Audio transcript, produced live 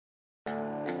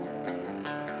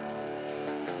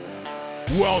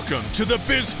Welcome to the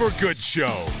Biz for Good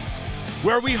Show,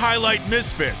 where we highlight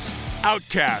misfits,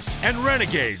 outcasts, and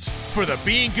renegades for the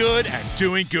being good and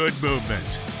doing good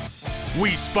movement.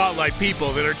 We spotlight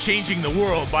people that are changing the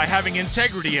world by having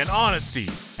integrity and honesty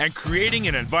and creating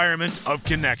an environment of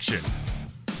connection,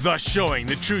 thus showing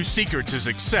the true secret to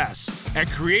success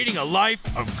and creating a life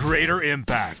of greater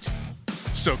impact.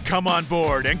 So come on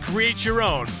board and create your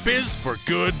own Biz for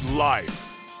Good life.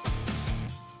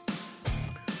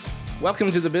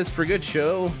 Welcome to the Biz for Good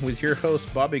Show with your hosts,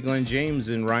 Bobby Glenn James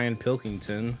and Ryan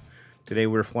Pilkington. Today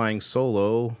we're flying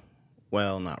solo.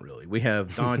 Well, not really. We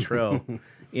have Don Trell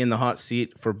in the hot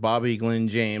seat for Bobby Glenn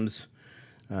James,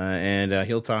 and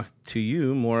he'll talk to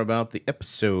you more about the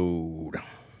episode.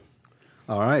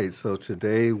 All right, so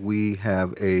today we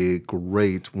have a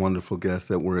great, wonderful guest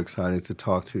that we're excited to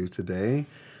talk to today.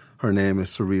 Her name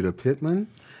is Sarita Pittman,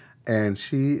 and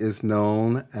she is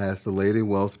known as the Lady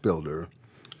Wealth Builder.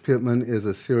 Pittman is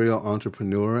a serial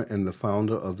entrepreneur and the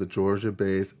founder of the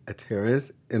Georgia-based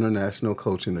Ateris International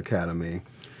Coaching Academy.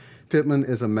 Pittman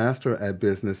is a master at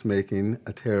business, making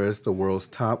Ateris the world's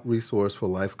top resource for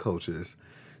life coaches.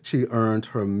 She earned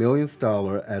her millionth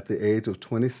dollar at the age of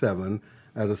 27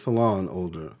 as a salon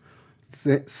owner.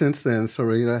 Since then,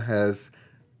 Sarita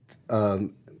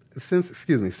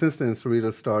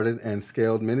started and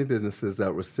scaled many businesses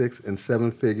that were 6- and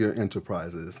 7-figure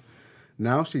enterprises.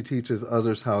 Now she teaches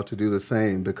others how to do the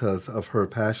same because of her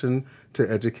passion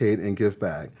to educate and give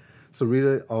back.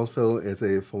 Sarita also is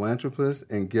a philanthropist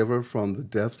and giver from the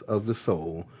depths of the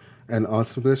soul, an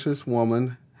auspicious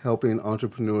woman helping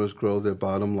entrepreneurs grow their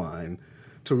bottom line.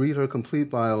 To read her complete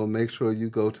bio, make sure you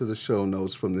go to the show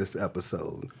notes from this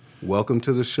episode. Welcome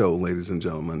to the show, ladies and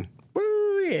gentlemen.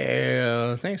 Woo,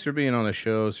 yeah. Thanks for being on the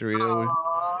show, Sarita.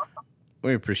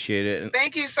 We appreciate it.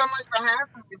 Thank you so much for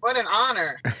having me. What an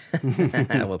honor.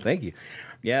 Well, thank you.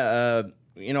 Yeah,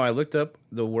 I looked up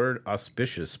the word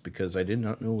auspicious because I did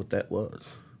not know what that was.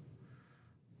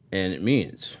 And it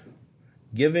means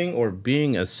giving or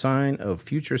being a sign of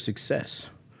future success.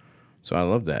 So I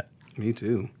love that. Me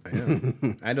too. Yeah.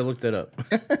 I had to look that up.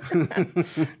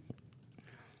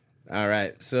 All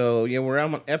right. So, we're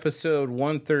on episode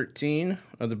 113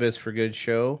 of the Biz for Good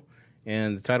show.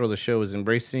 And the title of the show is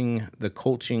Embracing the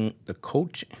Coaching.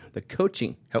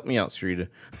 Help me out, Sarita.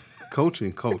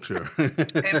 Coaching culture.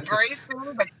 Embracing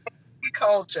the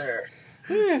culture.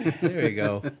 There we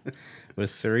go.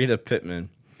 With Sarita Pittman.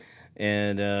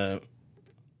 And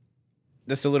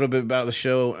just a little bit about the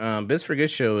show. Biz for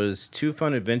Good show is two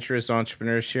fun, adventurous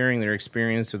entrepreneurs sharing their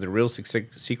experience of the real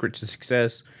secret to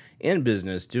success in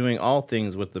business, doing all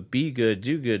things with the be good,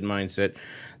 do good mindset.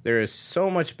 There is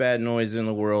so much bad noise in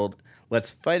the world.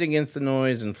 Let's fight against the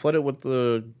noise and flood it with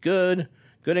the good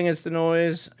against the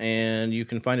noise. And you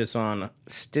can find us on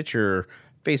Stitcher,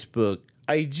 Facebook,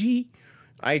 IG,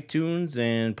 iTunes,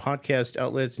 and podcast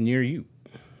outlets near you.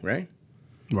 Right?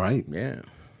 Right. Yeah.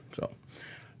 So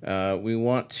we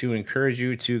want to encourage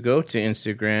you to go to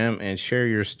Instagram and share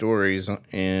your stories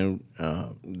and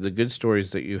the good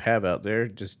stories that you have out there.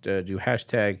 Just do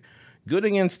hashtag good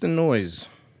against the noise.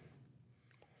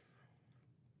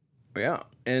 Yeah.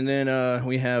 And then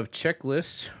we have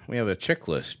checklists. We have a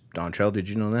checklist. Don Trell, did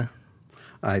you know that?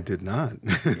 I did not.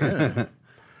 Yeah.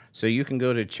 So you can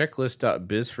go to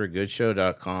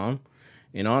checklist.bizforgoodshow.com,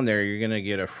 and on there you're going to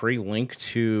get a free link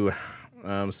to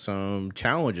some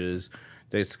challenges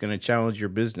that's going to challenge your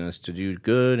business to do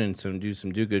good and do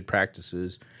some good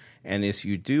practices. And if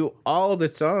you do all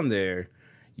that's on there,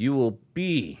 you will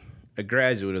be a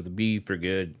graduate of the Be for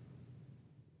Good,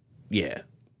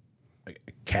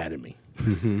 Academy.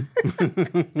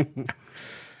 Mm-hmm.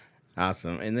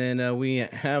 Awesome. And then we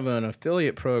have an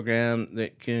affiliate program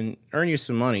that can earn you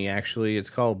some money, actually. It's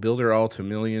called Builder All to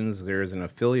Millions. There's an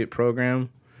affiliate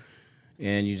program,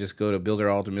 and you just go to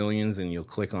Builder All to Millions, and you'll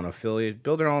click on affiliate.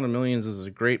 Builder All to Millions is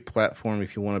a great platform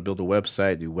if you want to build a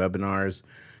website, do webinars,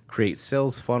 create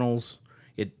sales funnels.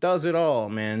 It does it all,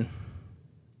 man.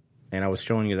 And I was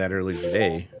showing you that earlier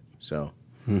today, so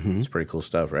It's pretty cool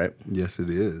stuff, right? Yes, it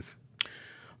is.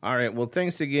 All right. Well,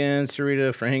 thanks again,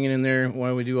 Sarita, for hanging in there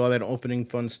while we do all that opening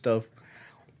fun stuff.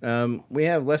 We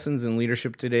have lessons in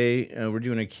leadership today. We're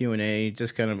doing a Q&A,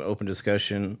 just kind of open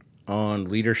discussion on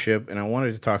leadership. And I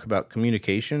wanted to talk about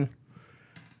communication.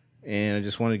 And I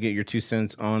just wanted to get your 2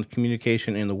 cents on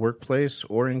communication in the workplace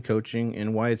or in coaching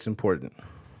and why it's important.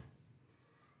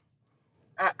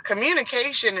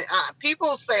 Communication,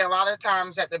 people say a lot of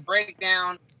times that the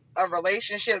breakdown of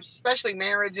relationships, especially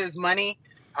marriages, money,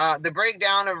 the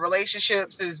breakdown of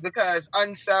relationships is because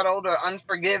unsettled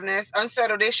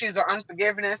issues or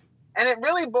unforgiveness And it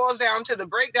really boils down to the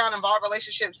breakdown of all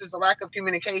relationships is the lack of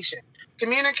communication.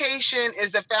 Communication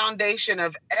is the foundation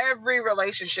of every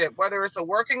relationship, whether it's a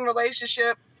working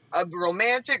relationship, a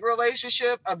romantic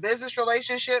relationship, a business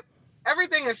relationship.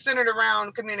 Everything is centered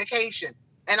around communication.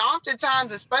 And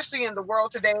oftentimes, especially in the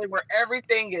world today where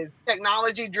everything is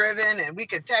technology driven and we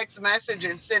could text message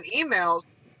and send emails,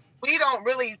 we don't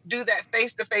really do that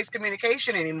face-to-face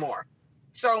communication anymore.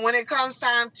 So when it comes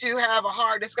time to have a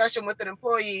hard discussion with an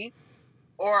employee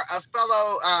or a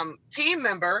fellow team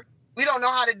member, we don't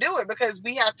know how to do it because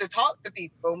we have to talk to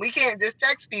people. We can't just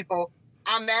text people,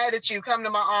 I'm mad at you, come to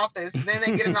my office. Then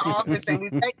they get in the office and we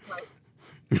take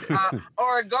it.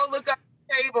 Or go look up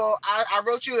the table, I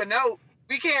wrote you a note.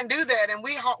 We can't do that. And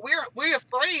we're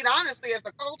afraid, honestly, as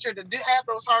a culture to have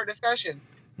those hard discussions.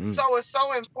 So it's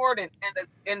so important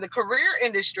in the career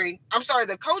industry. I'm sorry,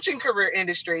 the coaching career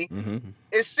industry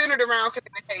is centered around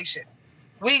communication.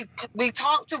 We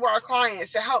talk to our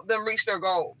clients to help them reach their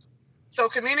goals. So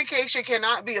communication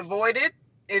cannot be avoided.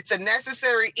 It's a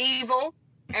necessary evil,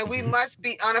 and we must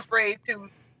be unafraid to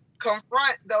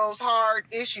confront those hard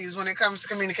issues when it comes to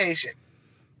communication.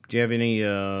 Do you have any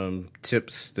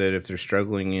tips that if they're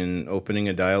struggling in opening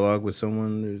a dialogue with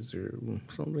someone, is there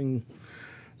something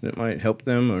that might help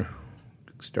them, or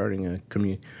starting a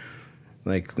community?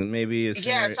 Like maybe it's...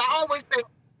 Yes, I always say...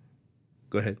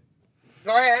 Go ahead.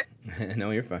 Go ahead.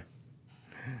 No, you're fine.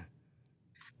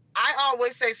 I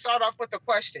always say start off with a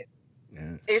question.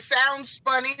 Yeah. It sounds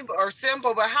funny or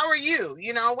simple, but how are you?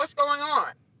 You know, what's going on?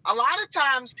 A lot of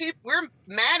times we're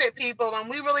mad at people and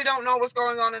we really don't know what's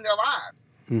going on in their lives.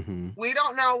 Mm-hmm. We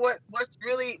don't know what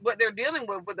they're dealing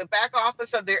with the back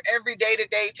office of their every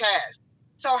day-to-day tasks.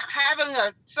 So having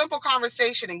a simple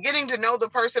conversation and getting to know the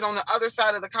person on the other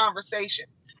side of the conversation,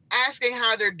 asking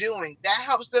how they're doing, that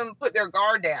helps them put their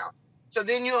guard down. So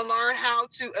then you'll learn how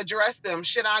to address them.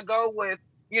 Should I go with,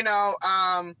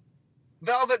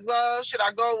 velvet gloves? Should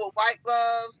I go with white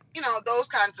gloves? Those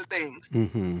kinds of things.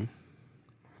 Mm-hmm.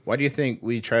 Why do you think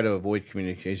we try to avoid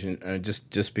communication?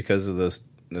 Just because of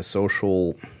the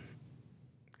social,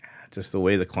 just the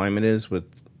way the climate is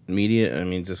with media? I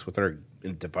mean, just with our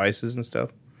devices and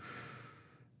stuff?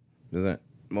 Is that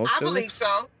most of it? I believe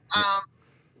so. I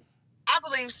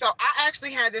believe so. I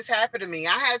actually had this happen to me.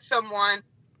 I had someone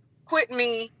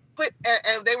they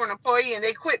were an employee and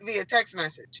they quit via text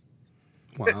message.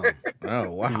 Wow. Oh,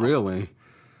 wow. Really?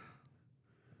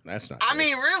 That's not I good.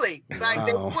 mean, really. Like, Wow.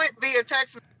 they quit via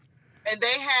text message. And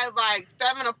they had like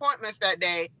 7 appointments that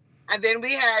day. And then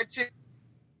we had to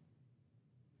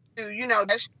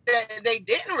that they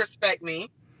didn't respect me.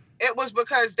 It was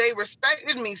because they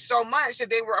respected me so much that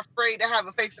they were afraid to have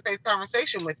a face-to-face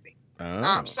conversation with me.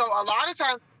 Oh. So a lot of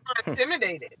times they're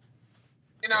intimidated.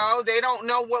 They don't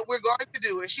know what we're going to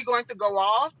do. Is she going to go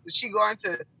off? Is she going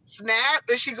to snap?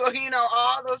 Is she going,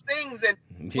 all those things. And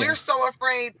we're so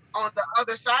afraid on the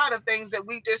other side of things that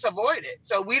we just avoid it.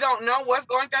 So we don't know what's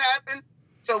going to happen.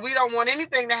 So we don't want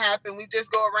anything to happen. We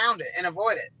just go around it and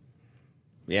avoid it.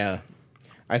 Yeah.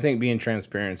 I think being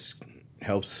transparent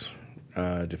helps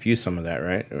diffuse some of that,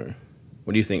 right? Or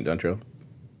what do you think, Dontrell?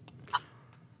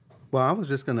 Well, I was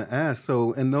just going to ask,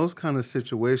 so in those kind of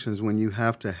situations when you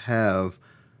have to have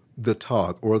the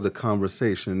talk or the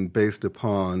conversation based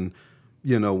upon,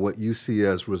 what you see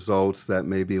as results that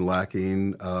may be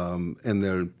lacking in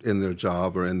their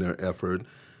job or in their effort,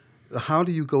 how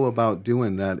do you go about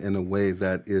doing that in a way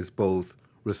that is both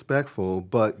respectful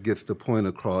but gets the point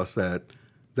across that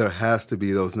there has to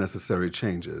be those necessary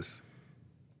changes?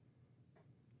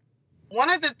 One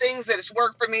of the things that has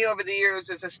worked for me over the years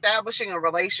is establishing a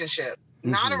relationship,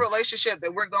 not a relationship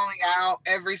that we're going out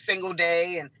every single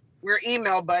day and we're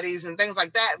email buddies and things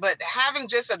like that, but having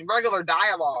just a regular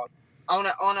dialogue on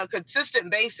a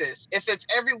consistent basis. If it's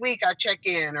every week I check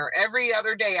in or every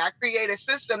other day, I create a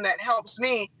system that helps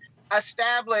me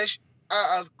establish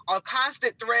a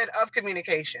constant thread of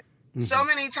communication. Mm-hmm. So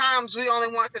many times we only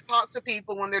want to talk to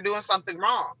people when they're doing something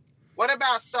wrong. What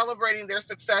about celebrating their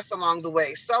success along the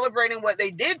way, celebrating what they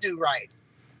did do right?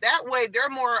 That way they're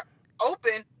more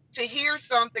open to hear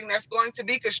something that's going to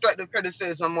be constructive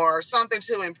criticism or something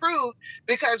to improve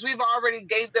because we've already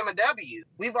gave them a W.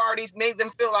 We've already made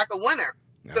them feel like a winner.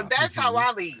 So that's how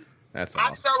I lead. That's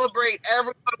awesome. I celebrate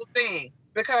every little thing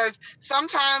because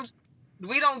sometimes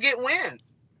we don't get wins.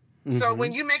 Mm-hmm. So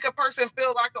when you make a person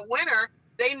feel like a winner,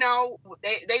 they know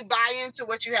they buy into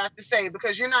what you have to say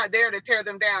because you're not there to tear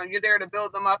them down. You're there to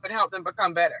build them up and help them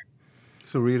become better.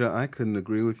 Sarita, I couldn't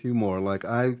agree with you more. Like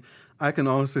I can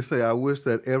honestly say I wish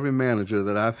that every manager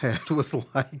that I've had was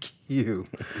like you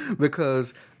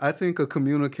because I think a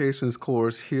communications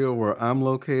course here where I'm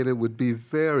located would be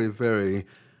very, very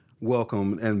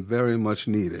welcome and very much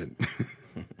needed.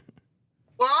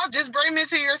 Well, just bring me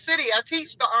to your city. I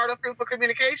teach the art of fruitful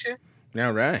communication.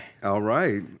 All right. All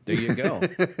right. There you go.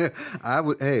 I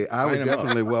would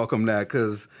definitely welcome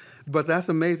that but that's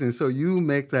amazing. So you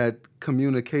make that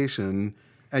communication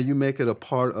and you make it a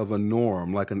part of a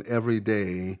norm, like an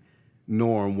everyday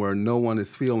norm where no one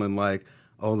is feeling like,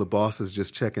 oh, the boss is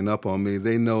just checking up on me.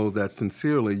 They know that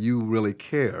sincerely you really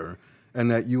care and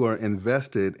that you are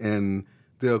invested in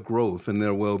their growth and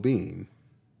their well-being.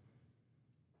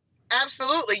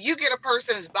 Absolutely. You get a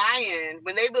person's buy-in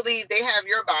when they believe they have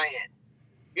your buy-in.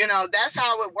 You know, that's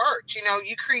how it works. You know,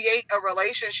 you create a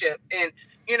relationship and,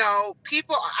 you know,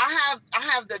 people, I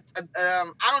have the,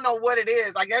 I don't know what it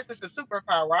is. I guess it's a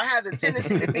superpower. I have the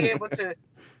tendency to be able to,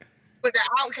 with the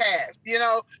outcast, you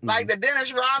know, like the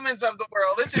Dennis Rodmans of the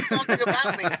world. It's just something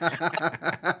about me.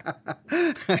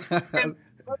 And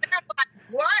they're like,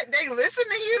 what? They listen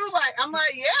to you? Like, I'm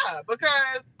like, yeah,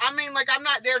 because I mean, like, I'm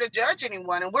not there to judge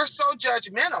anyone, and we're so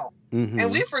judgmental,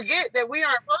 and we forget that we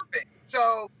aren't perfect.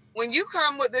 So when you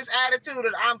come with this attitude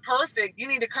that I'm perfect, you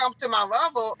need to come to my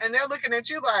level, and they're looking at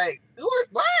you like,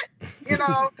 what? You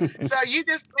know? So you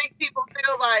just make people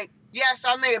feel like, yes,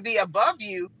 I may be above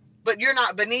you, but you're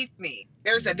not beneath me.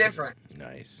 There's a difference.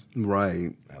 Nice.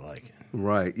 Right. I like it.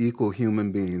 Right. Equal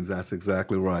human beings. That's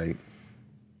exactly right.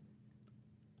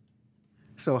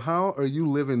 So how are you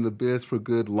living the Biz for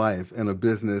Good life in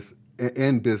business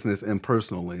and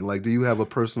personally? Like, do you have a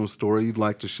personal story you'd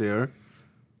like to share?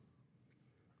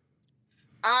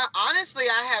 Honestly,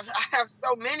 I have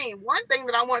so many. One thing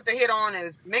that I want to hit on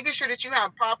is making sure that you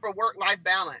have proper work-life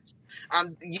balance.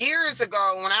 Years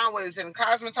ago, when I was in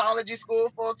cosmetology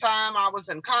school full-time, I was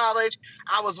in college,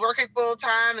 I was working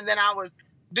full-time, and then I was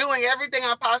doing everything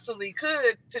I possibly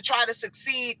could to try to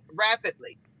succeed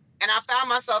rapidly. And I found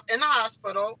myself in the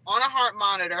hospital on a heart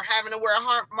monitor, having to wear a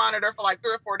heart monitor for like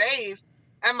 3 or 4 days.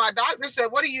 And my doctor said,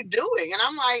 "What are you doing?" And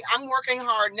I'm like, "I'm working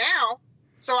hard now,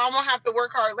 so I won't have to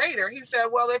work hard later." He said,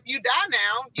 "Well, if you die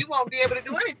now, you won't be able to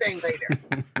do anything later."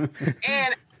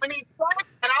 And when he said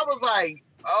that, I was like,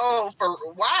 oh,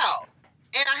 wow.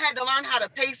 And I had to learn how to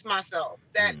pace myself,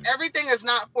 that everything is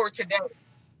not for today.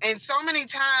 And so many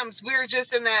times we're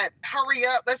just in that hurry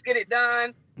up, let's get it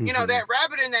done. You know, that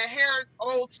rabbit in that hare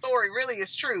old story really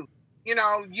is true. You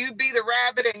know, you be the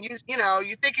rabbit and you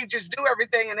think you just do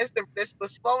everything, and it's the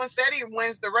slow and steady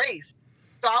wins the race.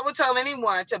 So I would tell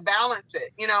anyone to balance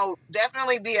it. You know,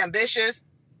 definitely be ambitious,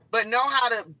 but know how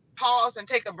to pause and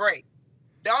take a break.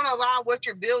 Don't allow what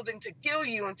you're building to kill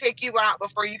you and take you out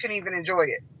before you can even enjoy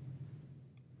it.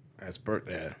 That's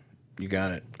yeah, you got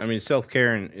it. I mean,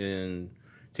 self-care and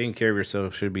taking care of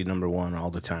yourself should be number one all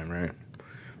the time, right?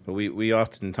 But we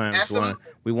oftentimes want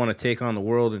to take on the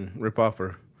world and rip off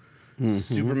our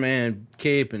Superman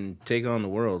cape and take on the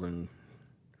world. And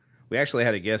we actually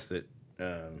had a guest that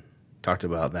talked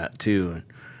about that too, and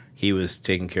he was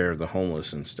taking care of the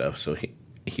homeless and stuff. So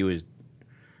he was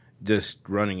just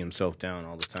running himself down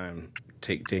all the time,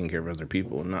 taking care of other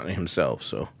people and not himself.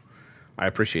 So I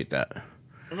appreciate that.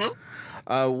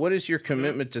 What is your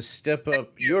commitment to step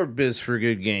up your Biz for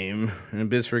Good game and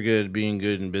Biz for Good being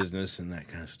good in business and that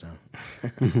kind of stuff?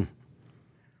 Do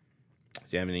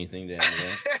you have anything to add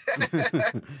to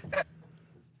that?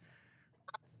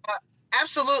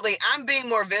 Absolutely. I'm being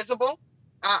more visible.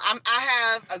 I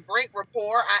have a great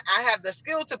rapport. I have the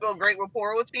skill to build great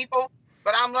rapport with people,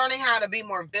 but I'm learning how to be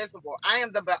more visible. I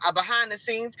am a behind the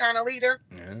scenes kind of leader.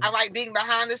 Yeah. I like being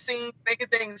behind the scenes, making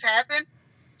things happen.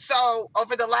 So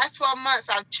over the last 12 months,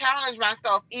 I've challenged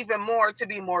myself even more to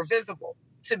be more visible,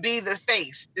 to be the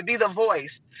face, to be the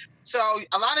voice. So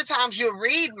a lot of times you'll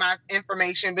read my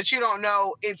information, but you don't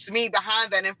know it's me behind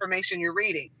that information you're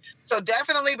reading. So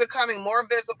definitely becoming more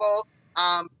visible,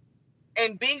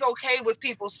 and being okay with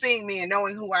people seeing me and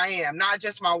knowing who I am, not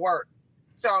just my work.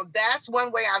 So that's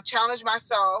one way I've challenged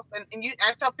myself. And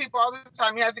I tell people all the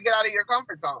time, you have to get out of your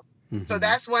comfort zone. So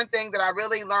that's one thing that I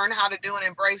really learned how to do and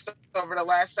embrace over the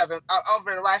last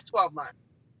 12 months.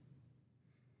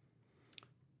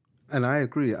 And I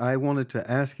agree. I wanted to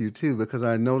ask you too, because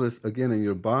I noticed again in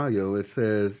your bio, it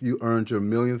says you earned your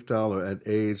millionth dollar at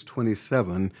age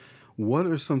 27. What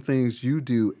are some things you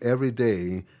do every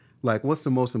day? Like, what's the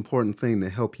most important thing to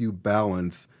help you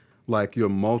balance, like, your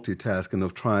multitasking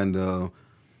of trying to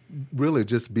really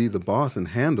just be the boss and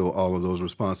handle all of those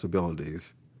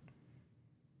responsibilities?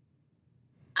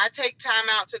 I take time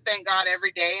out to thank God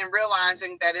every day and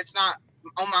realizing that it's not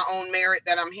on my own merit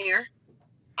that I'm here.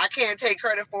 I can't take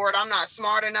credit for it. I'm not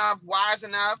smart enough, wise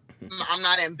enough. I'm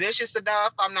not ambitious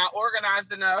enough. I'm not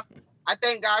organized enough. I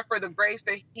thank God for the grace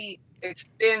that He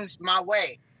extends my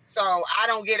way. So I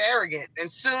don't get arrogant.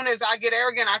 And soon as I get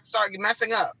arrogant, I start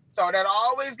messing up. So that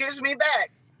always gives me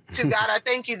back to God. I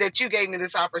thank you that you gave me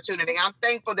this opportunity. I'm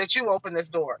thankful that you opened this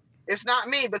door. It's not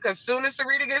me, because soon as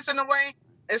Sarita gets in the way,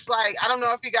 it's like, I don't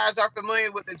know if you guys are familiar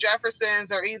with the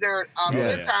Jeffersons or either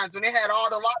Good Times, when they had all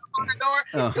the locks on the door.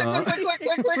 Click,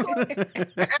 click, click.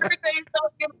 Everything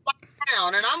starts getting locked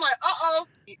down. And I'm like, uh-oh,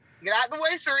 get out of the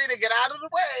way, Sarita, get out of the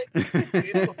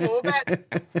way. Pull back.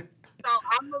 So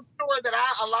I'm sure that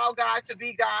I allow God to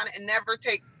be God and never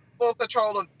take full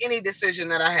control of any decision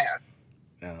that I have.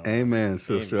 Oh, amen,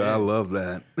 sister. Amen. I love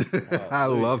that. I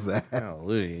love that.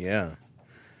 Hallelujah. Yeah.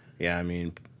 Yeah. I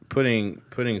mean, putting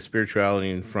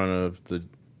spirituality in front of the,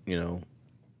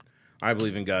 I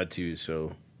believe in God too.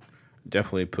 So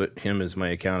definitely put him as my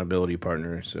accountability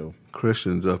partner. So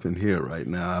Christians up in here right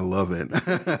now. I love it.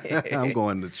 I'm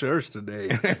going to church today.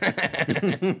 Well,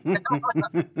 I'm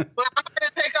going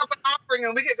to take up an offering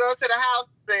and we could go to the house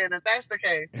then, if that's the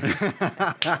case.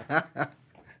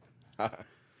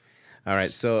 All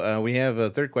right, so we have a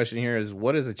third question here is,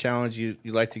 what is a challenge you'd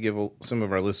like to give some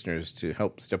of our listeners to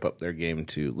help step up their game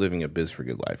to living a Biz for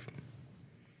Good life?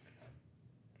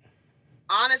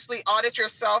 Honestly, audit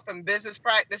yourself and business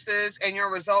practices and your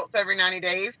results every 90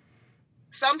 days.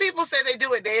 Some people say they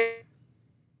do it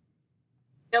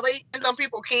daily, and some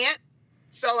people can't.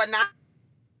 So a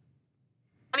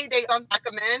 90-day I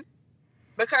recommend,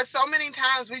 because so many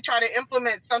times we try to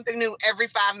implement something new every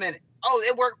 5 minutes. Oh,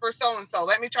 it worked for so-and-so.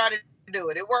 Let me try to do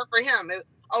it. It worked for him.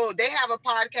 They have a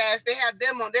podcast. They have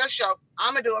them on their show.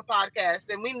 I'm going to do a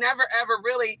podcast. And we never, ever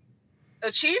really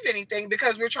achieve anything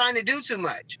because we're trying to do too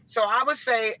much. So I would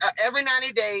say every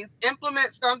 90 days,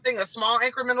 implement something, a small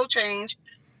incremental change,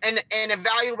 and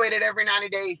evaluate it every 90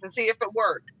 days and see if it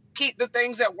worked. Keep the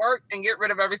things that work and get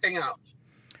rid of everything else.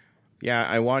 Yeah,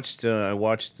 I watched a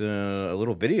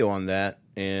little video on that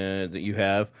that you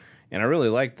have. And I really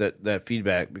like that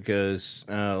feedback, because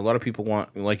a lot of people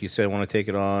want, like you said, want to take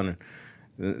it on.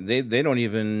 And they don't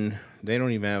even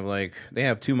have, like, they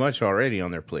have too much already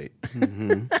on their plate,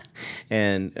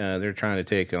 and they're trying to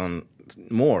take on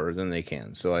more than they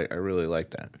can. So I really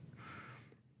like that.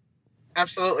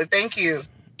 Absolutely, thank you.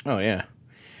 Oh yeah,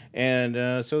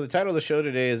 and so the title of the show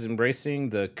today is Embracing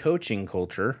the Coaching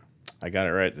Culture. I got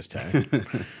it right this time,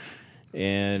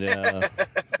 and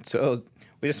so.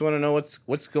 We just want to know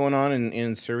what's going on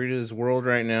in Sarita's world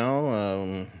right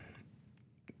now.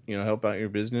 Help out your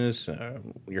business,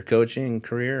 your coaching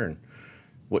career, and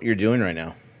what you're doing right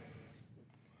now.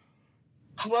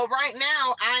 Well, right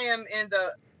now I am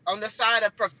on the side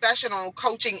of professional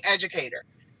coaching educator.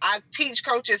 I teach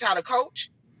coaches how to coach.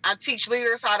 I teach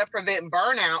leaders how to prevent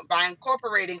burnout by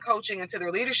incorporating coaching into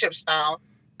their leadership style.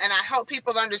 And I help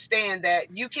people understand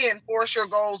that you can't force your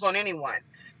goals on anyone.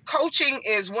 Coaching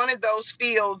is one of those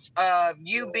fields of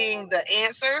you being the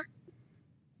answer,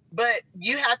 but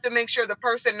you have to make sure the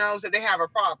person knows that they have a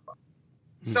problem.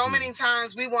 Mm-hmm. So many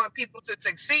times we want people to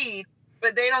succeed,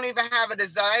 but they don't even have a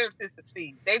desire to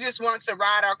succeed. They just want to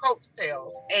ride our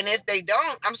coattails. And if they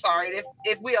don't, I'm sorry,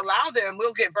 if we allow them,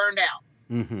 we'll get burned out.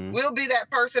 Mm-hmm. We'll be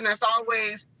that person that's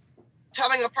always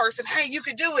telling a person, hey, you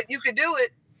could do it, you could do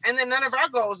it. And then none of our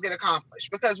goals get accomplished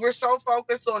because we're so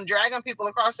focused on dragging people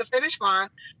across the finish line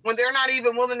when they're not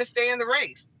even willing to stay in the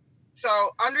race. So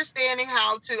understanding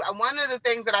how to, one of the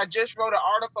things that I just wrote an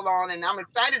article on and I'm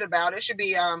excited about, it should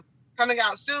be coming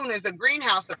out soon, is a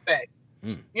greenhouse effect.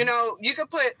 Mm. You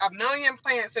could put 1 million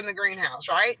plants in the greenhouse,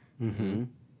 right? Mm-hmm.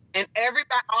 And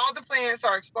all the plants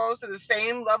are exposed to the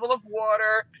same level of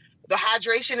water. The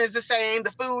hydration is the same.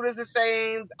 The food is the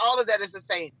same. All of that is the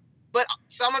same. But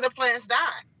some of the plants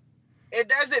die. It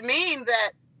doesn't mean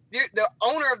that the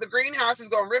owner of the greenhouse is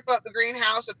going to rip up the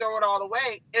greenhouse or throw it all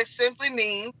away. It simply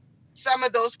means some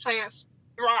of those plants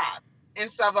thrive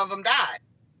and some of them die.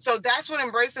 So that's what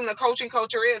embracing the coaching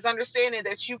culture is, understanding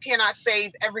that you cannot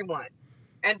save everyone.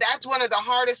 And that's one of the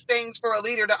hardest things for a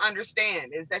leader to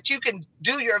understand, is that you can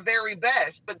do your very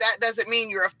best, but that doesn't mean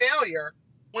you're a failure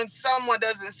when someone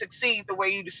doesn't succeed the way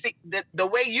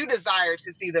you desire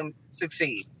to see them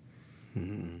succeed.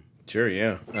 Mm-hmm. Sure,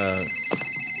 yeah.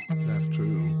 That's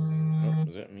true. Oh,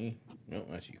 is that me? No,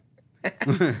 that's you.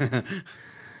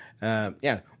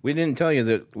 Yeah, we didn't tell you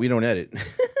that we don't edit,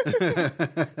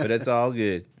 but it's all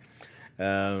good.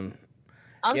 I'm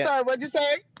sorry, what'd you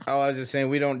say? Oh, I was just saying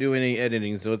we don't do any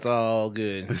editing, so it's all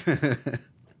good.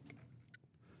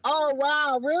 Oh,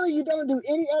 wow. Really? You don't do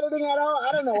any editing at all?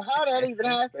 I don't know how that even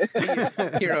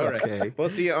happened. You're all right. Okay. Well,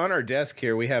 see, on our desk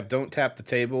here, we have don't tap the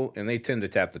table, and they tend to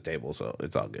tap the table, so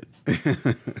it's all good.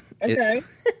 Okay.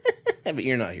 But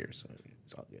you're not here, so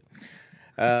it's all good.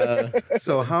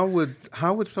 So how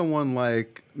would someone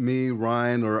like me,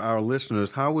 Ryan, or our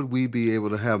listeners, how would we be able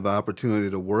to have the opportunity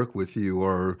to work with you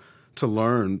or to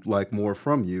learn like more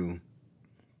from you?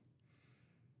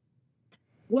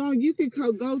 Well, you can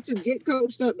go to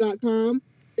getcoachedup.com.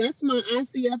 That's my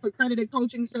ICF accredited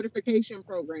coaching certification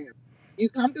program. You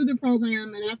come through the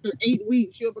program, and after 8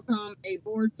 weeks, you'll become a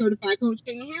board certified coach.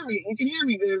 Can you hear me? You can hear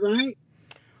me good, right?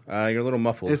 You're a little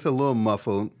muffled. It's a little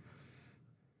muffled.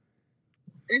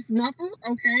 It's muffled?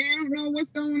 Okay, I don't know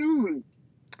what's going on.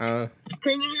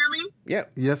 Can you hear me?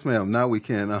 Yep. Yes, ma'am. Now we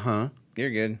can.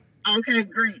 You're good. Okay,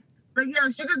 great. But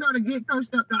yes, you can go to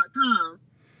getcoachedup.com,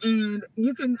 and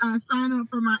you can sign up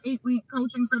for my 8-week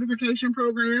coaching certification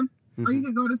program, or you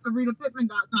can go to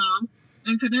SaritaPittman.com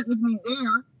and connect with me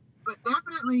there. But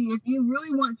definitely, if you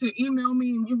really want to email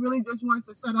me and you really just want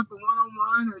to set up a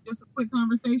one-on-one or just a quick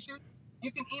conversation,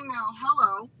 you can email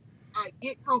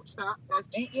hello@getcoachedup, that's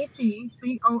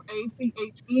GETCOACHED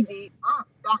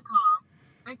up.com,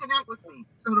 and connect with me.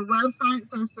 So the website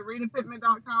says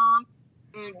SaritaPittman.com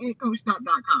and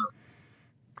getcoachedup.com.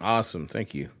 Awesome.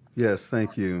 Thank you. Yes,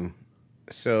 thank you.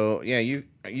 So, yeah, you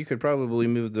could probably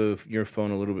move your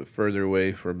phone a little bit further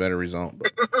away for a better result.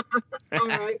 But All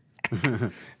right.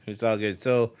 it's all good.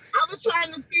 So I was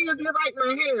trying to see if you like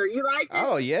my hair. You like it?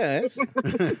 oh yeah,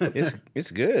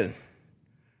 it's good.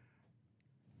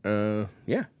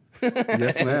 Yeah.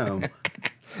 Yes, ma'am.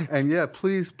 And yeah,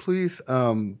 please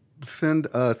send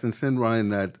us and send Ryan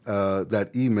that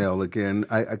email again.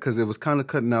 Because it was kind of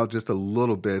cutting out just a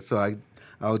little bit, so I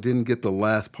didn't get the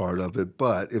last part of it.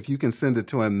 But if you can send it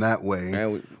to him that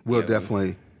way, we'll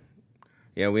definitely.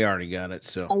 Yeah, we already got it.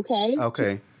 So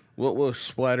okay. We'll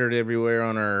splatter it everywhere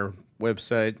on our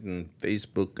website and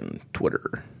Facebook and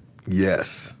Twitter.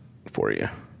 Yes. For you.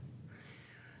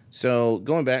 So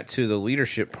going back to the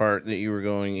leadership part that you were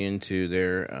going into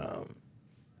there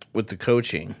with the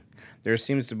coaching, there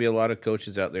seems to be a lot of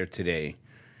coaches out there today.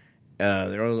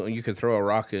 You could throw a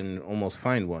rock and almost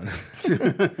find one,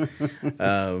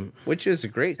 which is a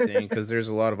great thing because there's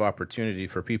a lot of opportunity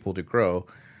for people to grow.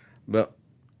 But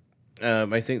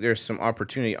I think there's some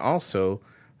opportunity also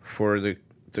for the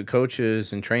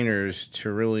coaches and trainers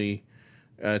to really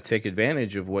take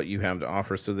advantage of what you have to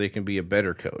offer so they can be a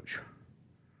better coach.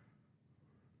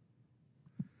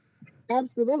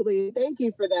 Absolutely. Thank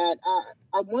you for that.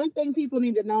 One thing people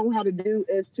need to know how to do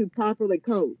is to properly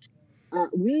coach.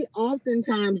 We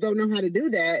oftentimes don't know how to do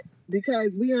that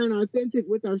because we aren't authentic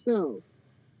with ourselves.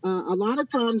 A lot of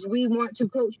times we want to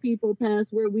coach people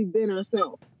past where we've been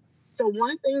ourselves. So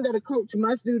one thing that a coach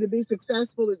must do to be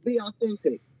successful is be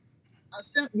authentic.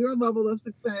 Accept your level of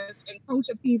success and coach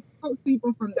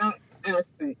people from that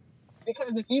aspect.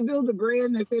 Because if you build a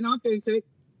brand that's inauthentic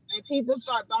and people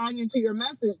start buying into your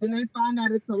message, then they find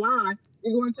out it's a lie.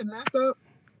 You're going to mess up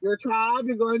your tribe.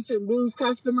 You're going to lose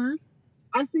customers.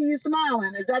 I see you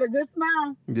smiling. Is that a good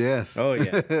smile? Yes. Oh,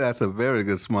 yeah. That's a very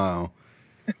good smile.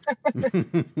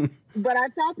 But I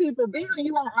tell people, be who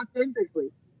you are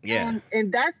authentically. Yeah.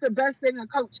 And that's the best thing a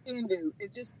coach can do is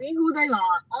just be who they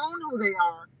are, own who they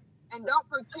are, and don't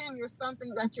pretend you're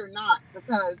something that you're not.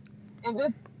 Because in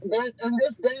this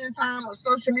day and time of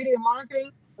social media marketing,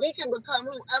 we can become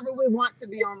whoever we want to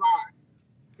be online.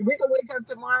 We can wake up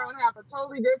tomorrow and have a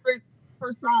totally different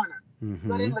persona. Mm-hmm.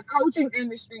 But in the coaching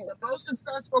industry, the most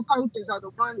successful coaches are the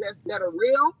ones that are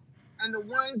real and the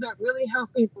ones that really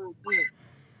help people win.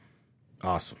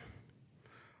 Awesome.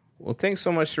 Well, thanks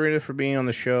so much, Sarita, for being on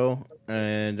the show.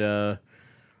 And I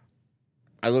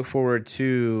look forward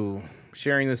to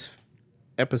sharing this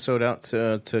episode out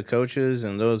to coaches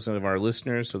and those of our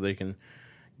listeners so they can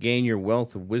gain your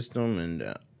wealth of wisdom.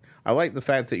 And I like the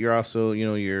fact that you're also,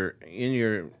 you're in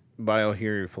your bio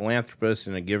here, you're a philanthropist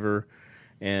and a giver.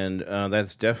 And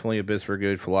that's definitely a Biz for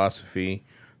Good philosophy.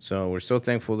 So we're so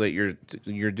thankful that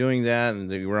you're doing that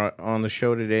and that you were on the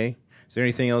show today. Is there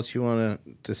anything else you want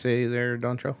to say there,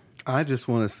 Dontrell? I just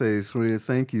want to say, Sarita,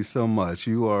 thank you so much.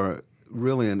 You are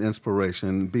really an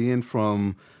inspiration. Being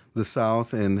from the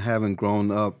South and having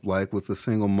grown up like with a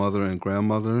single mother and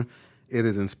grandmother, it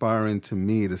is inspiring to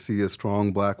me to see a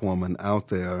strong Black woman out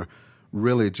there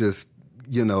really just,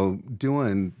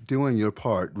 doing your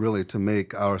part really to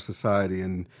make our society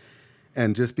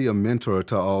and just be a mentor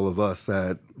to all of us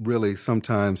that really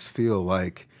sometimes feel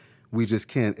like we just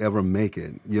can't ever make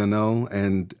it,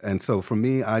 And so for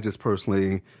me, I just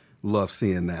personally love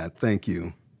seeing that. Thank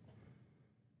you.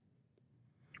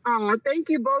 Oh, thank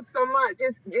you both so much.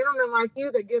 It's gentlemen like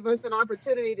you that give us an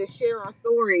opportunity to share our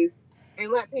stories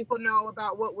and let people know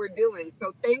about what we're doing.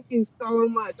 So thank you so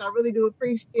much. I really do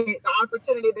appreciate the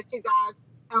opportunity that you guys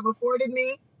have afforded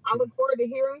me. I look forward to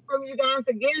hearing from you guys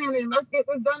again, and let's get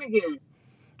this done again.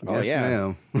 Oh, yes, yeah.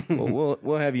 ma'am. Well,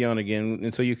 we'll have you on again,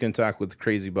 and so you can talk with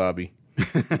Crazy Bobby.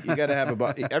 You got to have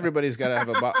everybody's got to have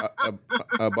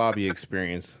a Bobby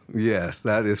experience. Yes,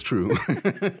 that is true.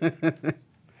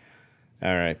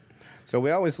 All right. So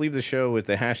we always leave the show with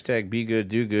the hashtag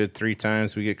 #BeGoodDoGood 3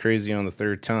 times. We get crazy on the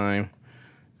 3rd time.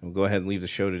 We'll go ahead and leave the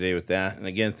show today with that. And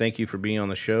again, thank you for being on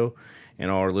the show. And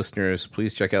all our listeners,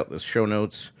 please check out the show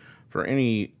notes for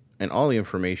any and all the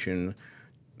information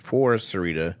for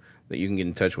Sarita that you can get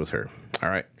in touch with her. All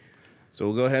right. So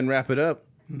we'll go ahead and wrap it up.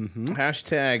 Mm-hmm.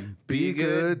 Hashtag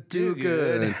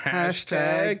 #BeGoodDoGood.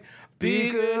 Hashtag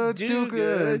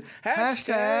 #BeGoodDoGood.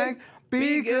 Hashtag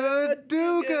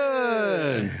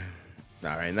 #BeGoodDoGood. All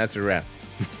right, and that's a wrap.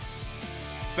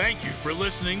 Thank you for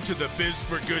listening to the Biz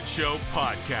for Good Show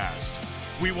podcast.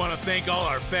 We want to thank all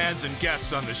our fans and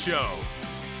guests on the show.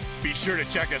 Be sure to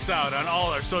check us out on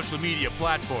all our social media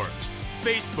platforms,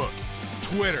 Facebook,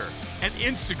 Twitter, and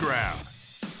Instagram.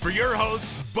 For your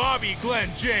hosts, Bobby Glenn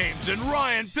James and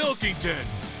Ryan Pilkington,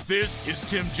 this is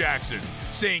Tim Jackson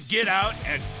saying get out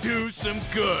and do some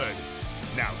good.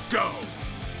 Now go.